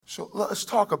So let's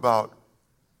talk about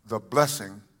the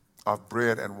blessing of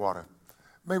bread and water.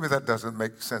 Maybe that doesn't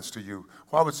make sense to you.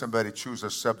 Why would somebody choose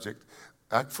a subject?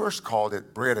 I first called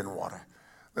it bread and water.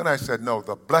 Then I said, no,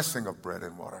 the blessing of bread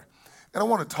and water. And I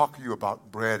want to talk to you about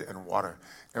bread and water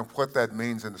and what that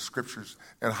means in the scriptures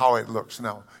and how it looks.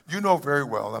 Now, you know very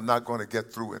well I'm not going to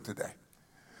get through it today.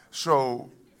 So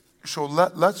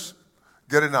let's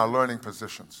get in our learning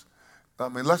positions. I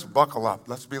mean, let's buckle up.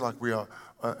 Let's be like we are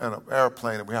in an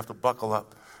airplane and we have to buckle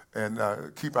up and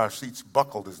keep our seats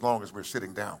buckled as long as we're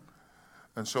sitting down.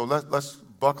 And so let's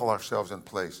buckle ourselves in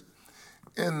place.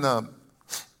 In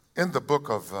the book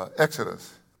of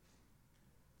Exodus,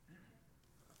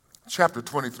 chapter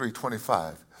 23,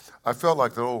 25, I felt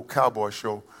like the old cowboy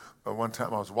show. One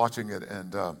time I was watching it,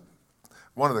 and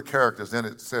one of the characters in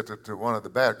it said to one of the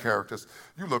bad characters,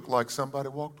 "You look like somebody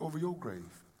walked over your grave."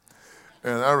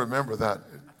 And I remember that.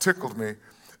 It tickled me.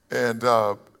 And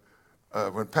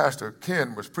when Pastor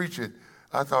Ken was preaching,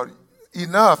 I thought,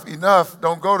 enough,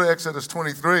 don't go to Exodus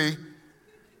 23.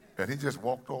 And he just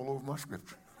walked all over my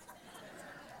scripture.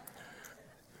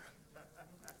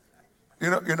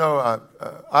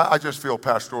 I just feel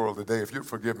pastoral today. If you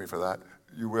forgive me for that,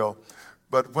 you will.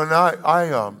 But when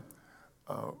I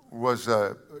was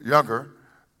younger,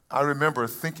 I remember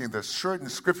thinking that certain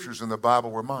scriptures in the Bible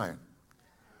were mine.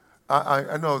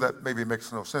 I know that maybe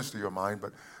makes no sense to your mind,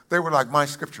 but they were like my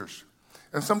scriptures.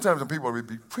 And sometimes when people would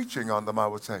be preaching on them, I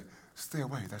would say, "Stay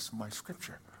away, that's my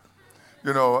scripture."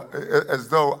 As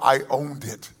though I owned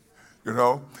it,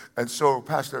 And so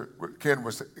Pastor Ken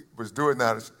was doing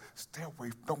that. "Stay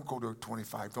away, don't go to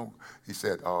 25. Don't." He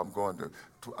said, "Oh, I'm going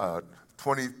to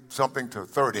 20-something to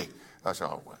 30. I said,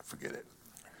 "Oh, well, forget it."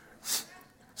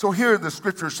 So here the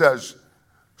scripture says,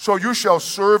 "So you shall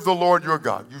serve the Lord your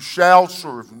God." You shall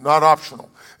serve, not optional.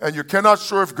 And you cannot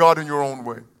serve God in your own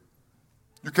way.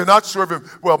 You cannot serve him.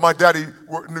 Well, my daddy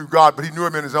knew God, but he knew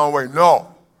him in his own way.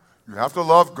 No. You have to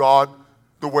love God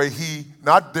the way he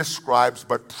not describes,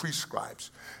 but prescribes.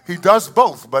 He does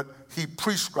both, but he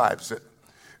prescribes it.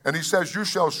 And he says, "You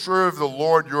shall serve the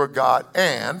Lord your God,"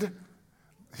 and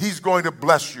he's going to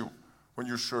bless you when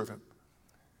you serve him.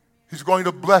 He's going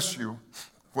to bless you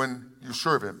when you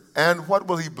serve him. And what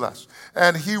will he bless?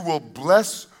 "And he will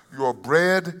bless your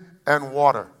bread and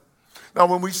water." Now,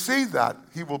 when we see that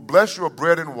he will bless your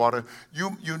bread and water,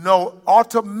 you know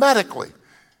automatically,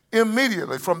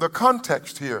 immediately from the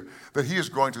context here, that he is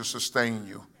going to sustain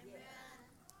you.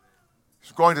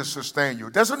 He's going to sustain you.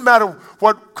 It doesn't matter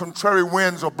what contrary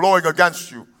winds are blowing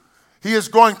against you. He is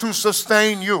going to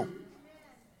sustain you.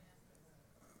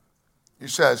 He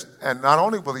says, and not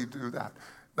only will he do that,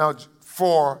 now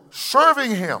for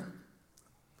serving him,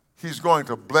 he's going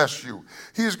to bless you.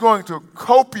 He's going to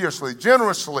copiously,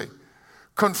 generously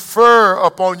confer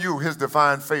upon you his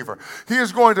divine favor. He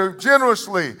is going to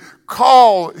generously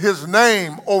call his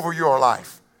name over your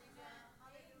life.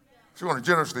 He's going to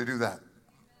generously do that.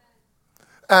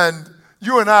 And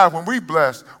you and I, when we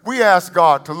bless, we ask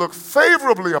God to look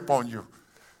favorably upon you.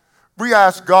 We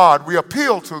ask God, we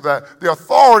appeal to the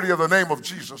authority of the name of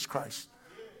Jesus Christ.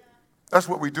 That's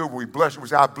what we do when we bless you. We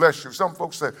say, "I bless you." Some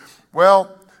folks say,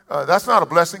 "Well, that's not a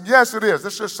blessing." Yes, it is.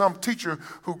 This is some teacher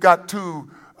who got too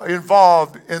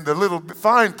involved in the little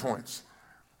fine points.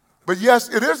 But yes,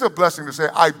 it is a blessing to say,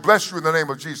 "I bless you in the name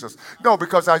of Jesus." No,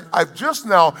 because I've just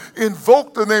now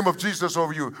invoked the name of Jesus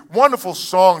over you. Wonderful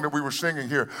song that we were singing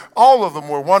here. All of them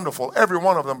were wonderful. Every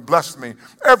one of them blessed me.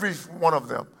 Every one of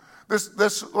them.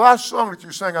 This last song that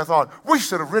you sang, I thought, we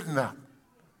should have written that.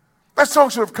 That song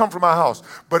should have come from our house.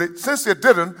 But since it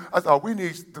didn't, I thought we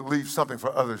need to leave something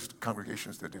for other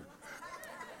congregations to do.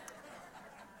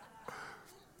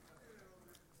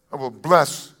 I will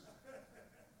bless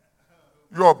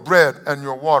your bread and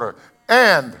your water.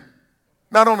 And,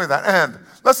 not only that, and.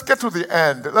 Let's get to the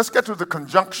and. Let's get to the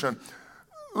conjunction.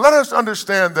 Let us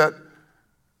understand that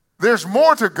there's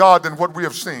more to God than what we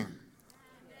have seen.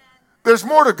 There's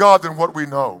more to God than what we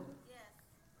know.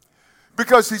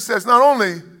 Because he says, not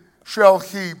only shall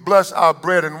he bless our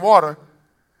bread and water,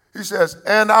 he says,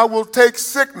 "And I will take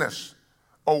sickness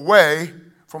away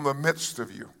from the midst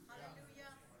of you."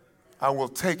 I will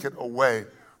take it away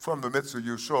from the midst of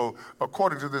you. So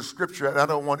according to this scripture, and I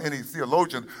don't want any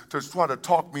theologian to try to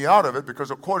talk me out of it, because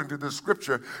according to this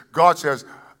scripture, God says,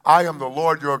 "I am the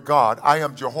Lord your God. I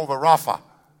am Jehovah Rapha,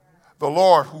 the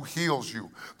Lord who heals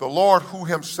you, the Lord who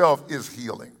himself is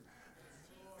healing."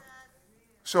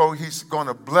 So he's going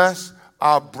to bless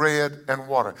our bread and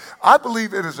water. I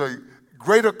believe it is a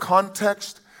greater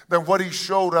context than what he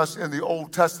showed us in the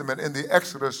Old Testament in the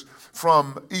Exodus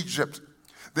from Egypt.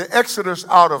 The Exodus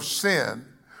out of sin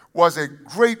was a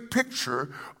great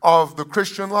picture of the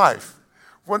Christian life.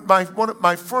 One of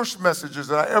my first messages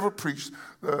that I ever preached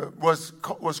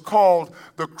was called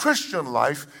 "The Christian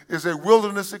Life is a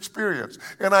Wilderness Experience,"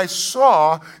 and I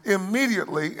saw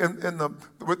immediately in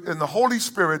the Holy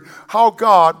Spirit how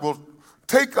God will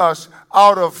take us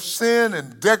out of sin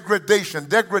and degradation.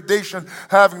 Degradation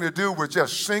having to do with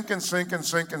just sinking,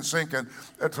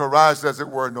 and to rise, as it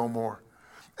were, no more.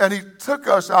 And he took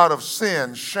us out of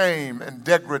sin, shame, and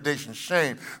degradation.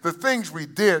 Shame. The things we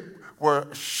did were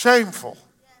shameful.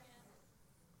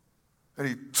 And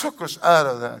he took us out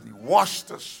of that. He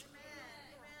washed us.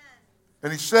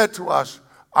 And he said to us,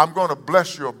 I'm going to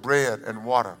bless your bread and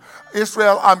water.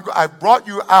 Israel, I brought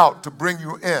you out to bring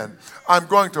you in. I'm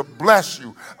going to bless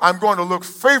you. I'm going to look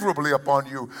favorably upon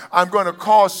you. I'm going to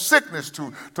cause sickness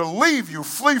to leave you,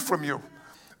 flee from you.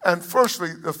 And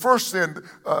firstly, the first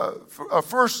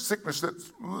sickness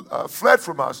that fled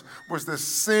from us was the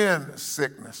sin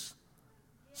sickness.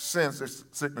 Sin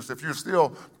sickness. If you're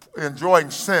still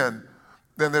enjoying sin,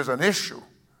 then there's an issue.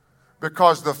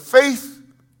 Because the faith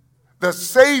that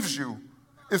saves you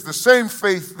is the same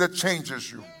faith that changes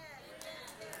you.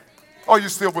 Are you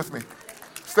still with me?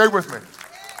 Stay with me.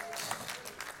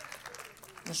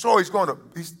 And so he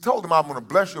told them, I'm going to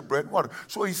bless your bread and water.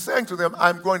 So he's saying to them,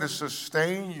 I'm going to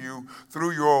sustain you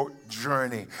through your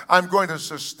journey. I'm going to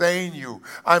sustain you.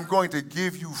 I'm going to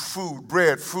give you food,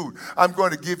 bread, food. I'm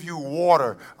going to give you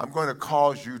water. I'm going to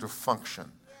cause you to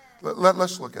function.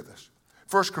 Let's look at this.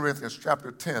 1 Corinthians chapter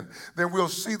 10. Then we'll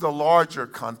see the larger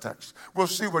context. We'll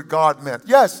see what God meant.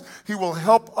 Yes, he will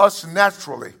help us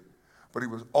naturally, but he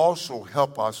will also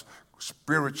help us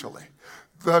spiritually.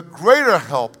 The greater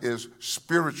help is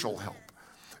spiritual help.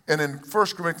 And in 1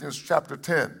 Corinthians chapter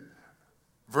 10,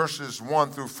 verses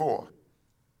 1 through 4,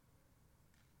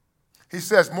 he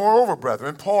says, moreover,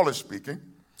 brethren, Paul is speaking,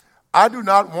 I do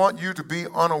not want you to be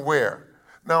unaware.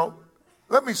 Now,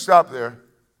 let me stop there.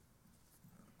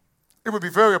 It would be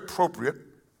very appropriate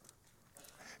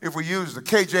if we use the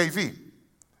KJV.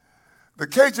 The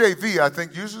KJV, I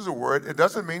think, uses a word. It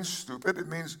doesn't mean stupid. It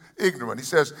means ignorant. He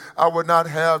says, I would not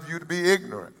have you to be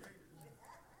ignorant.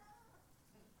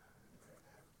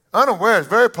 Unaware is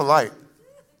very polite.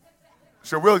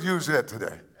 So we'll use it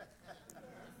today.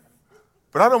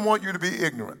 But I don't want you to be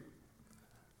ignorant.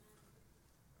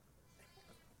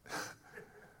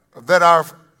 That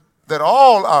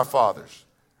all our fathers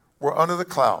were under the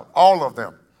cloud. All of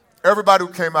them. Everybody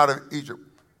who came out of Egypt,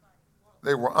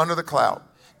 they were under the cloud.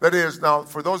 That is, now,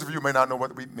 for those of you who may not know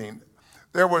what we mean,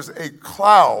 there was a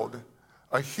cloud,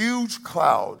 a huge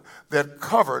cloud that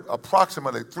covered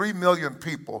approximately 3 million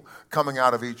people coming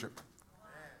out of Egypt.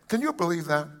 Can you believe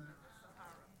that?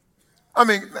 I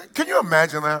mean, can you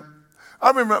imagine that? I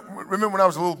remember when I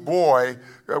was a little boy,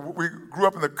 we grew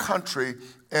up in the country,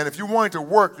 and if you wanted to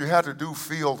work, you had to do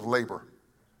field labor.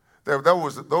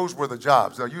 Those were the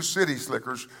jobs. Now, you city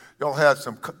slickers, y'all had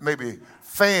some maybe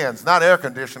fans, not air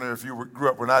conditioner if you grew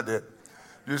up when I did.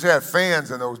 You just had fans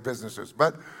in those businesses.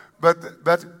 But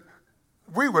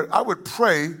I would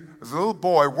pray as a little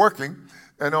boy working,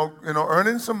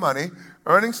 earning some money,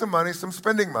 some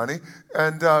spending money,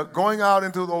 and going out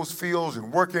into those fields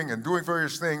and working and doing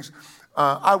various things.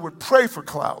 I would pray for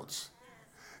clouds.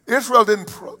 Israel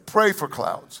didn't pray for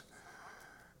clouds.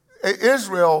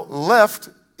 Israel left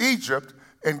Egypt,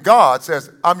 and God says,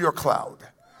 I'm your cloud.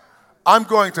 I'm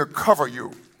going to cover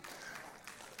you.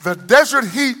 The desert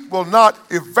heat will not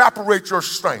evaporate your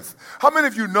strength. How many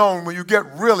of you know when you get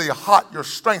really hot, your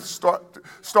strength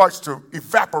starts to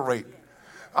evaporate?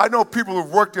 I know people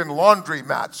who've worked in laundry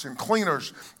mats and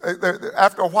cleaners.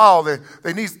 After a while, they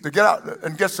need to get out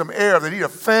and get some air. They need a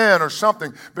fan or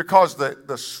something because the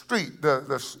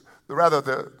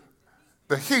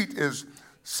heat is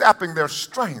sapping their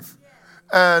strength.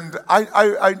 And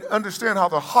I understand how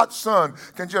the hot sun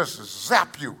can just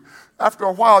zap you. After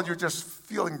a while, you're just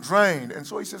feeling drained. And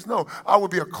so he says, no, I will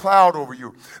be a cloud over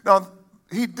you. Now,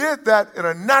 he did that in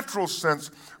a natural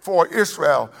sense for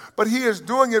Israel, but he is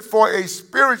doing it for a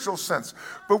spiritual sense.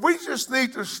 But we just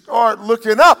need to start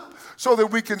looking up so that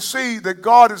we can see that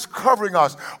God is covering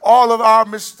us. All of our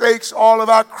mistakes, all of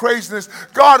our craziness,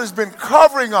 God has been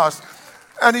covering us.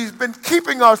 And he's been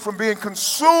keeping us from being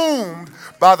consumed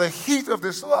by the heat of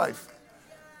this life.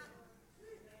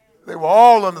 They were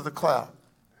all under the cloud.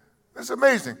 It's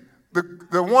amazing.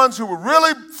 The ones who were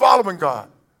really following God,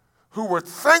 who were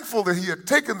thankful that he had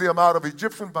taken them out of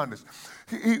Egyptian bondage,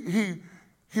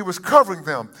 he was covering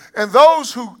them. And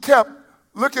those who kept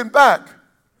looking back,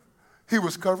 he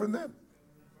was covering them.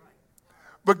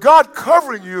 But God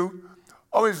covering you,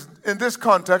 always in this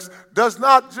context, does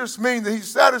not just mean that he's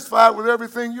satisfied with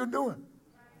everything you're doing.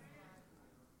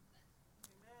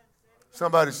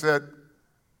 Somebody said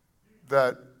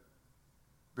that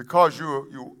because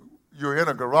you're in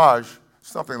a garage,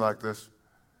 something like this,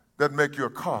 doesn't make you a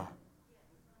car.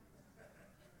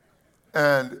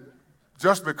 And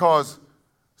just because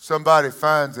somebody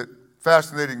finds it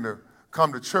fascinating to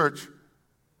come to church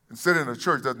and sit in a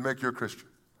church doesn't make you a Christian.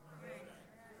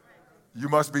 You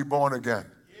must be born again.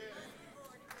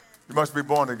 You must be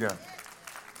born again.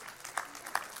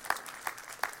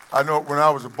 I know when I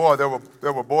was a boy, there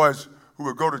were boys who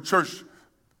would go to church,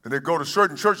 and they'd go to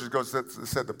certain churches because they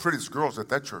said the prettiest girls at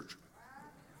that church.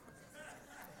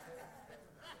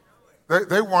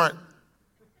 They weren't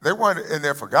in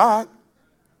there for God.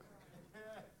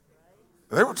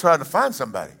 They were trying to find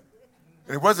somebody,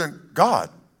 and it wasn't God.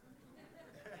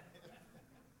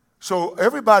 So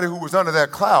everybody who was under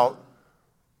that cloud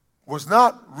was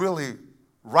not really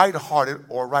right-hearted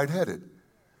or right-headed.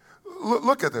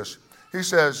 Look at this. He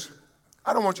says,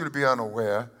 I don't want you to be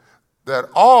unaware that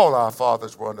all our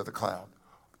fathers were under the cloud.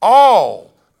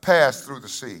 All passed through the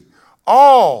sea.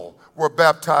 All were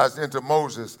baptized into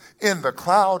Moses in the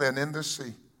cloud and in the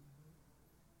sea.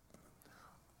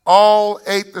 All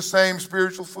ate the same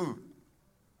spiritual food,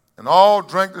 and all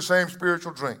drank the same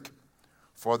spiritual drink,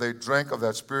 for they drank of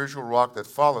that spiritual rock that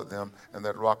followed them, and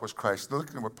that rock was Christ.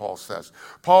 Look at what Paul says.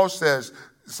 Paul says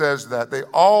that they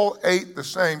all ate the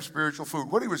same spiritual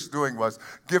food. What he was doing was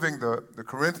giving the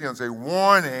Corinthians a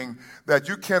warning that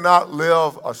you cannot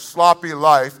live a sloppy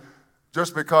life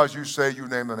just because you say you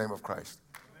name the name of Christ.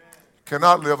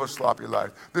 Cannot live a sloppy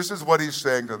life. This is what he's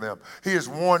saying to them. He is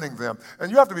warning them. And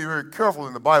you have to be very careful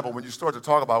in the Bible when you start to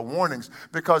talk about warnings,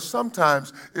 because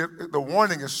sometimes the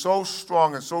warning is so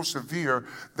strong and so severe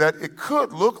that it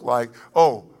could look like,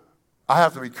 oh, I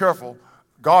have to be careful.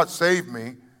 God saved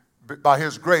me by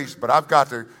his grace, but I've got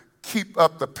to keep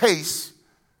up the pace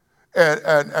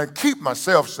and keep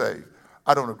myself saved.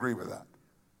 I don't agree with that.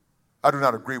 I do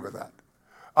not agree with that.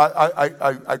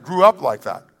 I grew up like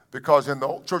that. Because in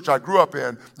the church I grew up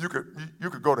in, you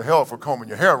could go to hell for combing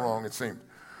your hair wrong, it seemed.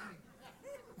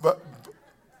 But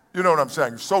you know what I'm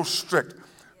saying? So strict.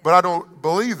 But I don't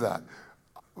believe that.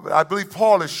 But I believe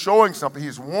Paul is showing something.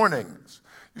 He's warning us.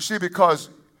 You see, because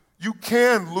you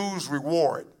can lose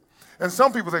reward. And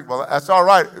some people think, well, that's all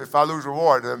right if I lose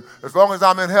reward, and as long as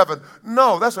I'm in heaven.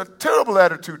 No, that's a terrible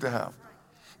attitude to have.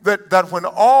 That when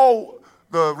all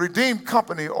the redeemed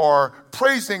company are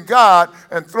praising God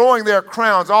and throwing their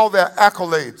crowns, all their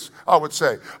accolades, I would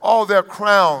say, all their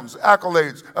crowns,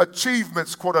 accolades,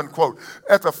 achievements, quote unquote,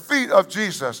 at the feet of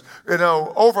Jesus,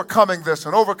 overcoming this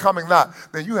and overcoming that,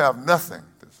 then you have nothing.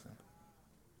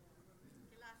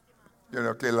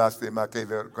 Que lástima, que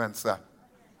vergüenza.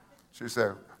 She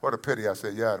said, what a pity. I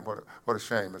said, yeah, and what a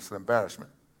shame. It's an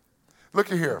embarrassment.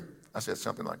 Looky here. I said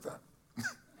something like that.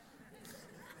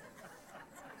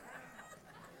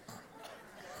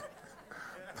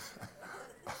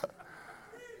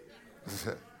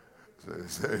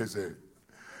 Sí.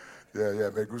 Yeah,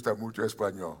 me gusta mucho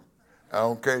español.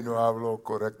 Aunque no hablo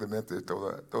correctamente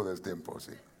todo el tiempo,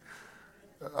 sí.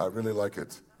 I really like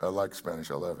it. I like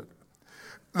Spanish. I love it.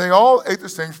 They all ate the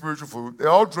same spiritual food. They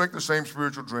all drank the same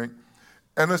spiritual drink.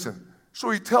 And listen, so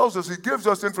he tells us, he gives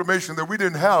us information that we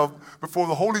didn't have before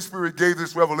the Holy Spirit gave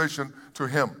this revelation to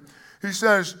him. He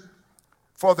says,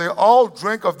 for they all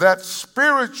drank of that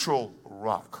spiritual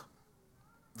rock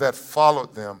that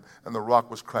followed them, and the rock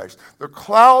was Christ. The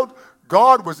cloud,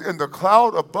 God was in the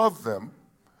cloud above them,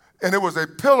 and it was a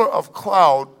pillar of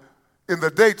cloud in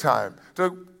the daytime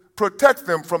to protect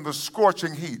them from the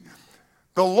scorching heat.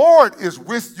 The Lord is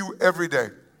with you every day.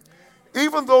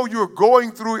 Even though you're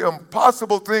going through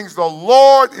impossible things, the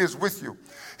Lord is with you.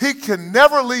 He can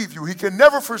never leave you. He can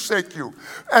never forsake you.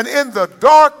 And in the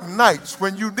dark nights,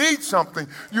 when you need something,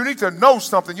 you need to know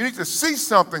something, you need to see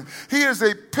something, he is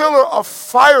a pillar of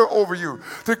fire over you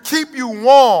to keep you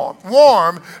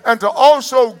warm, and to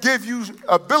also give you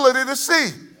ability to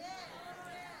see.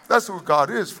 That's who God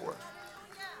is for us.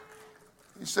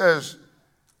 He says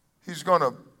he's going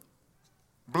to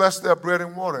bless their bread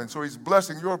and water. And so he's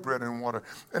blessing your bread and water.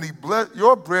 And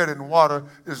your bread and water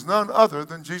is none other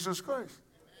than Jesus Christ.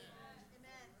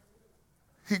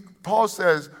 Paul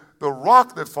says the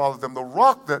rock that followed them, the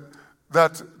rock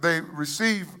that they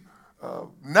received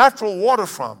natural water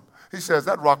from, he says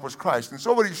that rock was Christ. And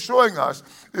so what he's showing us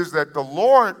is that the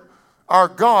Lord, our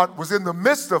God, was in the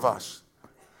midst of us.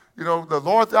 The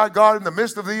Lord thy God in the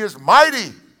midst of thee is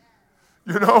mighty.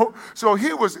 So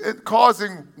he was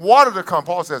causing water to come.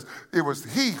 Paul says it was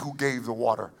he who gave the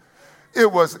water. It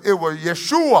was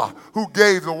Yeshua who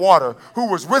gave the water,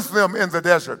 who was with them in the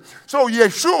desert. So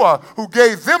Yeshua, who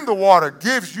gave them the water,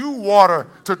 gives you water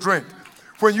to drink.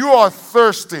 When you are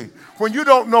thirsty, when you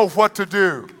don't know what to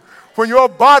do, when your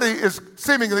body is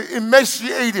seemingly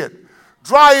emaciated,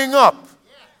 drying up,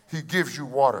 he gives you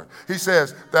water. He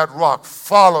says that rock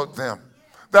followed them.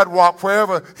 That rock,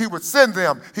 wherever he would send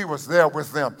them, he was there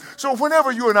with them. So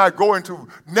whenever you and I go into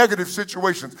negative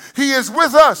situations, he is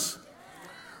with us.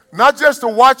 Not just to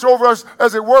watch over us,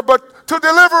 as it were, but to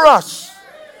deliver us.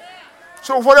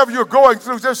 So whatever you're going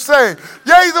through, just say,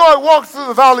 yea, though I walk through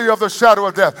the valley of the shadow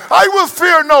of death, I will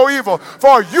fear no evil,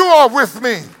 for you are with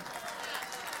me.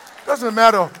 Doesn't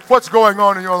matter what's going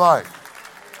on in your life.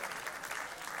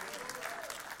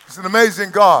 He's an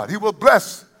amazing God. He will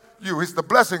bless you. It's the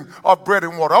blessing of bread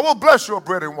and water. I will bless your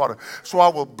bread and water. So I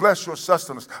will bless your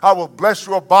sustenance. I will bless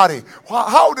your body.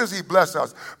 How does he bless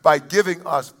us? By giving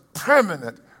us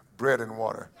permanent bread and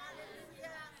water.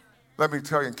 Let me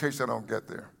tell you, in case I don't get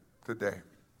there today,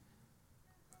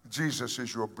 Jesus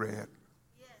is your bread.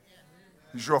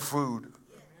 He's your food.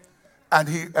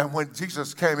 And when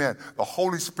Jesus came in, the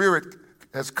Holy Spirit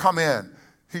has come in.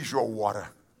 He's your water.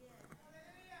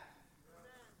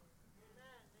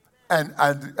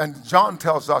 And John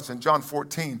tells us in John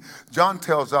 14, John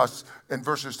tells us in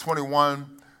verses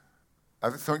 21, I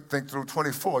think through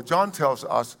 24, John tells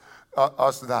us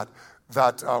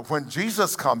that when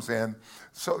Jesus comes in,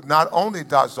 so not only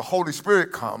does the Holy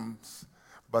Spirit comes,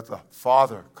 but the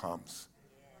Father comes.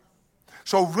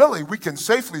 So really, we can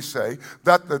safely say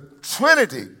that the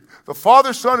Trinity, the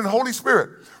Father, Son, and Holy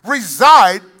Spirit,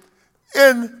 reside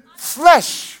in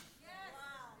flesh,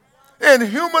 in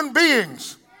human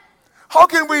beings. How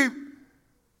can we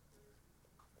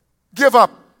give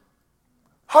up?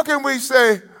 How can we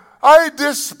say, I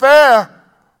despair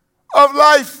of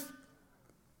life?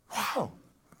 Wow.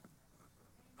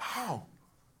 How?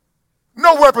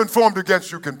 No weapon formed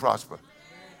against you can prosper.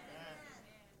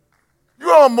 You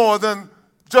are more than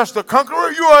just a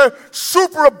conqueror. You are a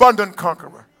superabundant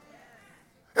conqueror.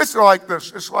 It's like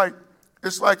this. It's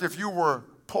like if you were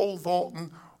pole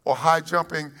vaulting or high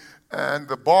jumping and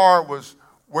the bar was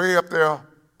way up there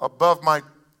above my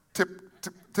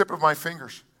tip of my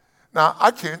fingers. Now,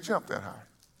 I can't jump that high.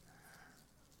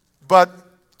 But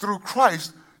through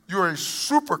Christ, you're a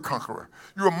super conqueror.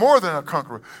 You're more than a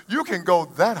conqueror. You can go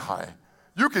that high.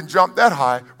 You can jump that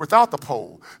high without the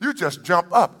pole. You just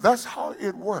jump up. That's how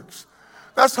it works.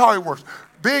 That's how it works.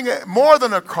 Being more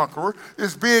than a conqueror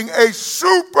is being a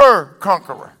super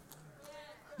conqueror.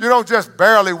 You don't just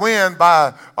barely win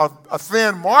by a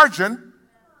thin margin.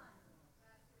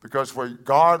 Because where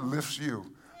God lifts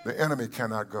you, the enemy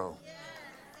cannot go.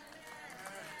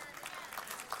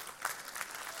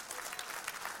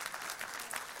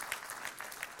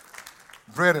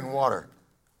 Bread and water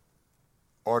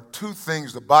are two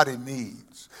things the body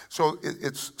needs. So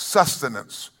it's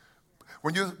sustenance.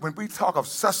 When we talk of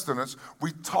sustenance,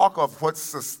 we talk of what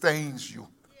sustains you,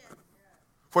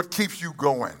 what keeps you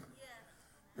going.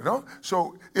 You know,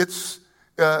 so it's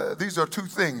these are two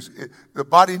things the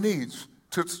body needs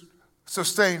to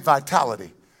sustain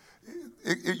vitality.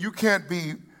 You can't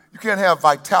have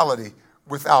vitality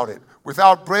without it.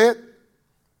 Without bread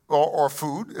or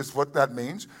food is what that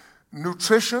means.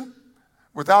 Nutrition,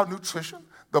 without nutrition,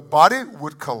 the body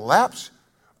would collapse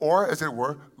or, as it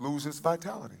were, lose its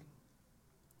vitality.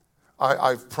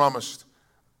 I've promised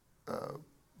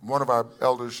one of our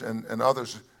elders and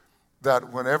others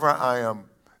that whenever I am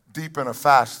deep in a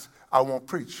fast, I won't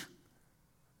preach.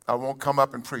 I won't come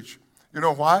up and preach. You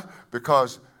know why?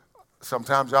 Because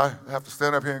sometimes I have to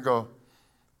stand up here and go,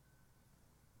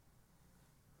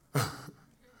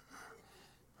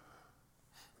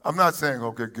 I'm not saying,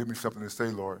 okay, give me something to say,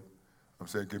 Lord. I'm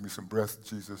saying, give me some breath,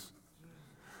 Jesus.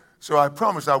 So I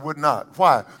promised I would not.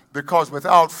 Why? Because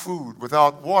without food,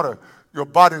 without water, your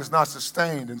body is not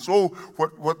sustained. And so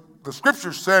what the scripture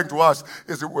is saying to us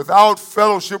is that without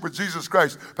fellowship with Jesus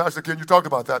Christ, Pastor Ken, you talked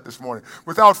about that this morning.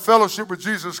 Without fellowship with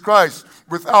Jesus Christ,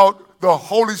 without the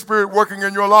Holy Spirit working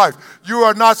in your life, you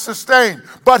are not sustained.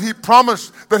 But he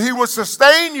promised that he would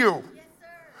sustain you.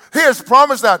 He has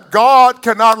promised that. God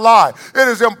cannot lie. It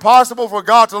is impossible for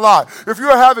God to lie. If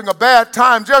you're having a bad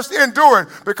time, just endure it,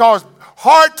 because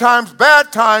hard times,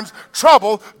 bad times,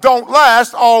 trouble don't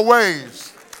last always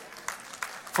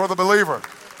for the believer.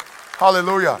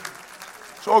 Hallelujah.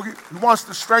 So he wants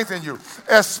to strengthen you,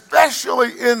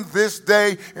 especially in this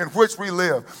day in which we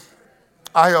live.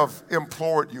 I have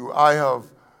implored you. I have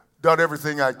done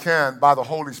everything I can by the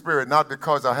Holy Spirit, not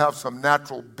because I have some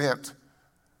natural bent.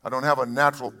 I don't have a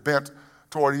natural bent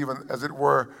toward even, as it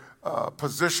were,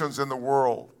 positions in the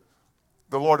world.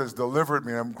 The Lord has delivered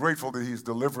me. I'm grateful that he's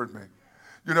delivered me.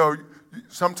 You know,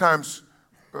 sometimes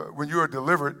when you are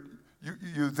delivered,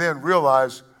 you then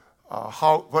realize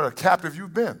what a captive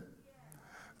you've been.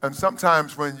 And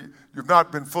sometimes when you've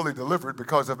not been fully delivered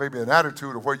because of maybe an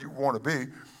attitude of where you want to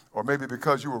be, or maybe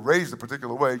because you were raised a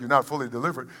particular way, you're not fully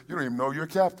delivered, you don't even know you're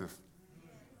captive.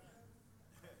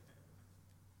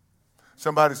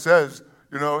 Somebody says,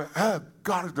 God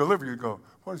has delivered you. You go,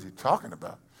 what is he talking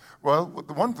about? Well,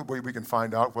 the one way we can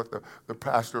find out what the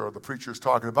pastor or the preacher is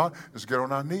talking about is get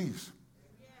on our knees.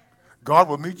 God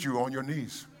will meet you on your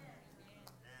knees.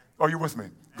 Are you with me?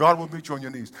 God will meet you on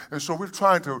your knees. And so we're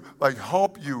trying to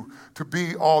help you to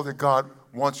be all that God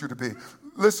wants you to be.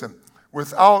 Listen,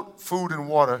 without food and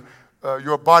water,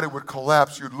 your body would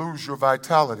collapse. You'd lose your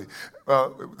vitality.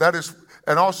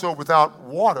 And also without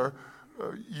water,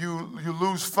 you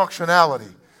lose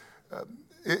functionality.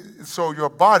 So your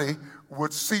body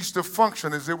would cease to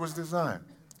function as it was designed.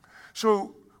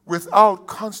 So without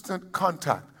constant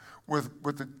contact with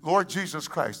the Lord Jesus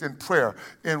Christ in prayer,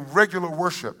 in regular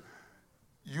worship,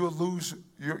 you'll lose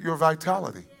your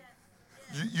vitality.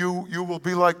 You will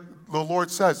be like the Lord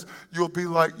says, you'll be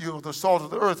like the salt of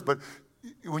the earth. But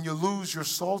when you lose your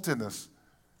saltiness,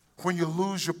 when you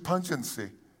lose your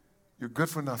pungency, you're good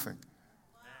for nothing.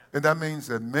 And that means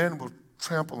that men will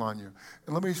trample on you.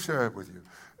 And let me share it with you.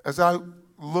 As I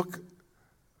look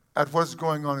at what's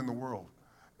going on in the world,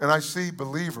 and I see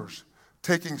believers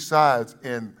taking sides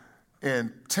in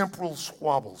temporal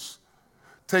squabbles,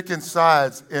 taking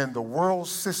sides in the world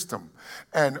system,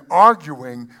 and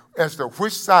arguing as to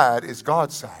which side is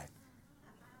God's side.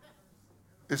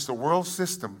 It's the world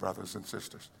system, brothers and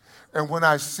sisters. And when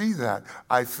I see that,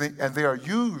 I think, and they are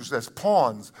used as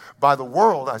pawns by the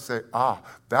world, I say,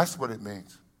 that's what it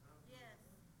means.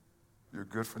 You're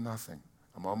good for nothing.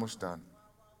 I'm almost done.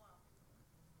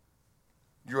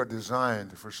 You are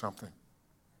designed for something.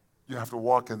 You have to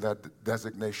walk in that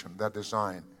designation, that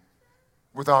design.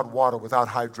 Without water, without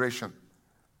hydration.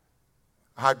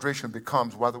 Hydration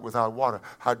becomes, without water,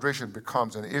 hydration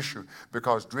becomes an issue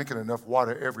because drinking enough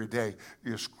water every day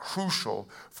is crucial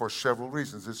for several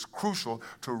reasons. It's crucial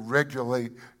to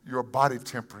regulate your body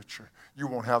temperature. You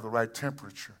won't have the right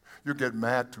temperature. You'll get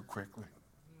mad too quickly.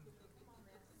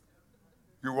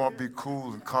 You won't be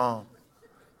cool and calm.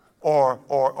 Or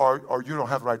you don't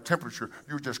have the right temperature.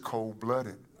 You're just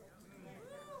cold-blooded.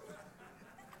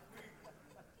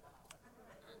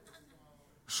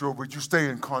 So would you stay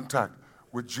in contact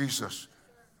with Jesus,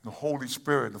 the Holy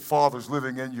Spirit, the Father's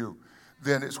living in you,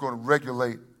 then it's going to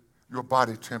regulate your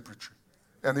body temperature.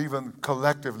 And even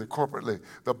collectively, corporately,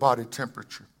 the body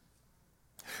temperature.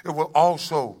 It will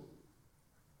also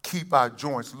keep our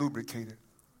joints lubricated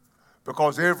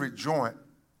because every joint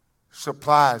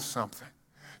supplies something.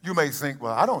 You may think,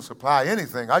 well, I don't supply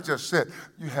anything. I just sit.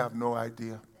 You have no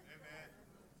idea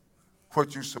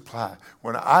what you supply.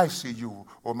 When I see you,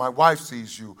 or my wife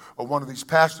sees you, or one of these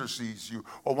pastors sees you,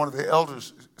 or one of the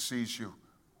elders sees you,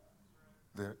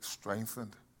 they're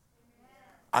strengthened.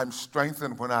 I'm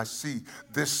strengthened when I see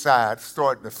this side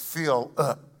starting to fill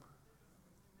up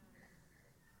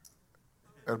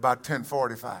at about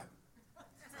 10:45.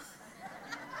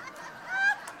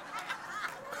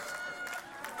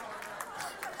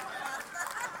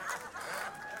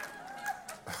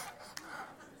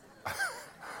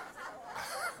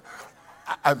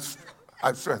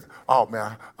 I'm stressed. Oh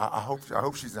man, I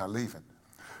hope she's not leaving.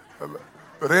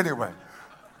 But anyway,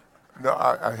 no,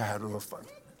 I had a little fun.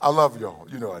 I love y'all.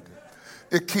 You know I did.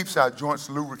 It keeps our joints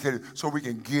lubricated so we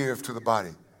can give to the body.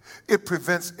 It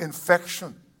prevents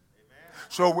infection.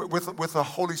 So with the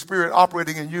Holy Spirit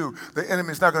operating in you, the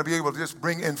enemy is not going to be able to just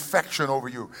bring infection over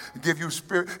you and give you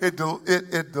spirit.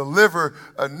 It deliver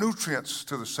nutrients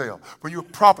to the cell. When you're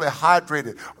properly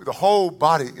hydrated, the whole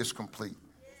body is complete.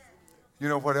 You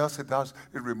know what else it does?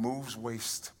 It removes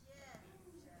waste.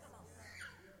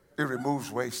 It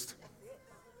removes waste.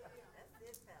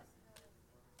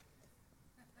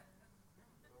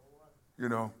 You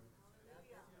know,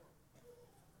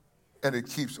 and it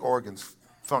keeps organs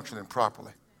functioning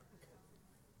properly.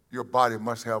 Your body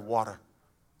must have water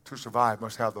to survive,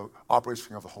 must have the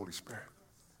operation of the Holy Spirit.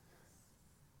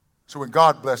 So when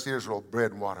God blessed Israel,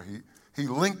 bread and water, he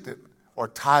linked it or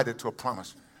tied it to a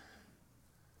promise.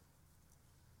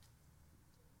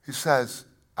 He says,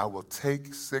 I will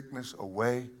take sickness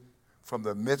away from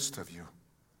the midst of you,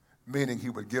 meaning he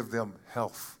would give them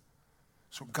health.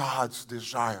 So God's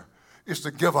desire is to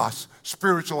give us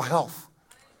spiritual health.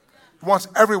 He wants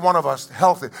every one of us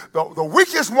healthy. The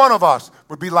weakest one of us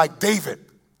would be like David.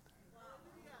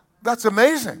 That's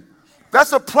amazing.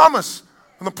 That's a promise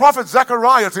from the prophet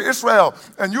Zechariah to Israel.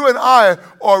 And you and I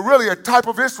are really a type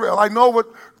of Israel. I know what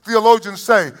theologians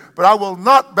say, but I will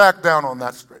not back down on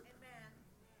that straight.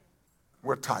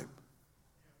 We're type.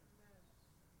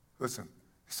 Listen,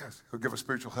 He says he'll give us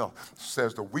spiritual health. He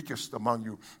says the weakest among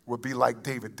you will be like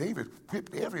David. David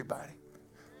whipped everybody.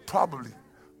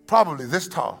 Probably this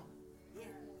tall.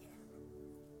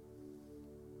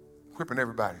 Whipping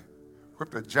everybody.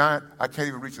 Whipped a giant. I can't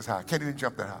even reach as high. I can't even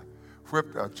jump that high.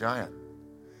 Whipped a giant.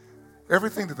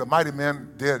 Everything that the mighty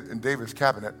men did in David's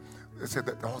cabinet, they said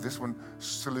that, oh, this one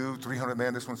slew 300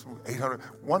 men, this one slew 800.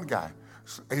 One guy,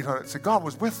 800. See, God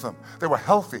was with them. They were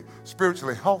healthy,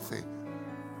 spiritually healthy.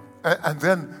 And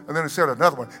then it said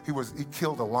another one. He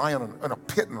killed a lion in a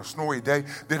pit on a snowy day.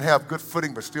 Didn't have good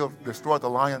footing, but still destroyed the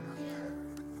lion.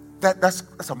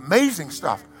 That's amazing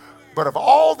stuff. But of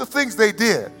all the things they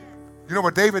did, you know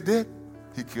what David did?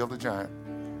 He killed a giant.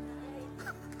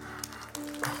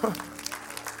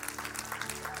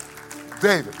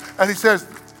 David. And he says,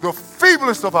 the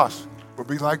feeblest of us will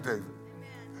be like David.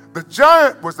 The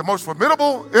giant was the most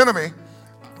formidable enemy,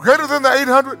 greater than the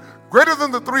 800, greater than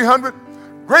the 300,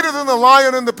 greater than the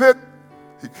lion in the pit.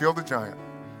 He killed the giant.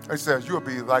 And he says, you'll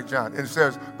be like giant. And he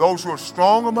says, those who are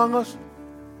strong among us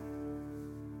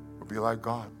will be like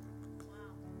God.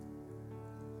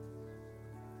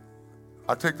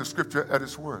 I take the scripture at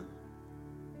its word.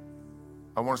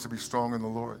 I want us to be strong in the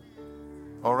Lord.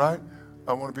 All right?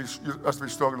 I want us to be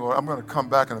strong in the Lord. I'm going to come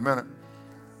back in a minute.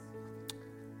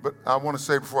 But I want to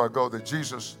say before I go that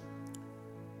Jesus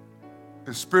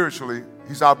is spiritually,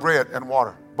 he's our bread and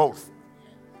water, both.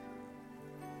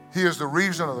 He is the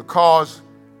reason or the cause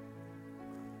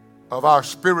of our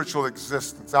spiritual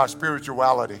existence, our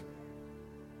spirituality.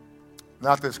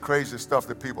 Not this crazy stuff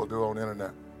that people do on the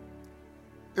internet.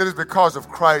 It is because of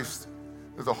Christ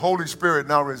that the Holy Spirit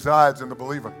now resides in the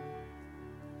believer,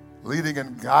 leading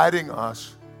and guiding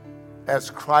us as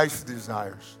Christ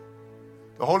desires.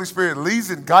 The Holy Spirit leads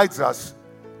and guides us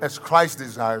as Christ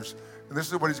desires. And this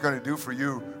is what he's going to do for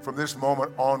you from this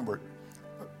moment onward.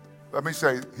 Let me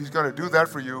say, he's going to do that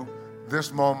for you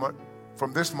this moment,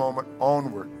 from this moment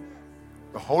onward.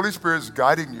 The Holy Spirit is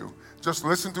guiding you. Just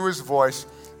listen to his voice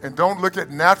and don't look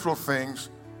at natural things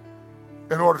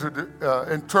in order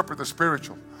to interpret the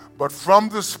spiritual. But from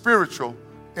the spiritual,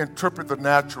 interpret the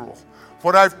natural.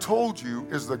 What I've told you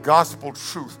is the gospel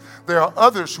truth. There are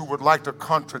others who would like to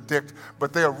contradict,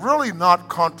 but they are really not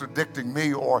contradicting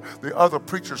me or the other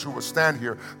preachers who would stand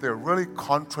here. They're really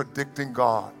contradicting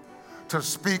God. To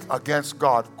speak against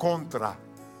God, contra.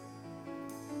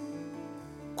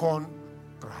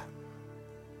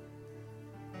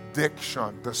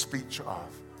 Diction, the speech of.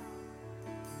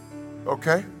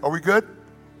 Okay? Are we good?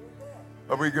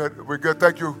 Are we good? We're good.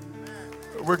 Thank you.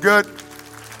 We're good.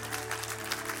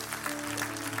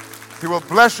 He will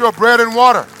bless your bread and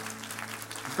water.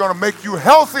 He's going to make you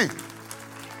healthy.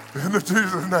 In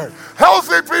Jesus' name.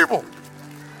 Healthy people.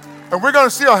 And we're going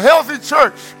to see a healthy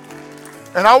church.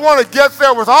 And I want to get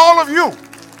there with all of you.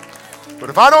 But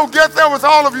if I don't get there with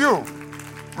all of you,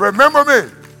 remember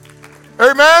me.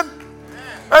 Amen?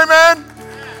 Amen?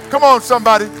 Come on,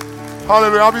 somebody.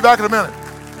 Hallelujah. I'll be back in a minute.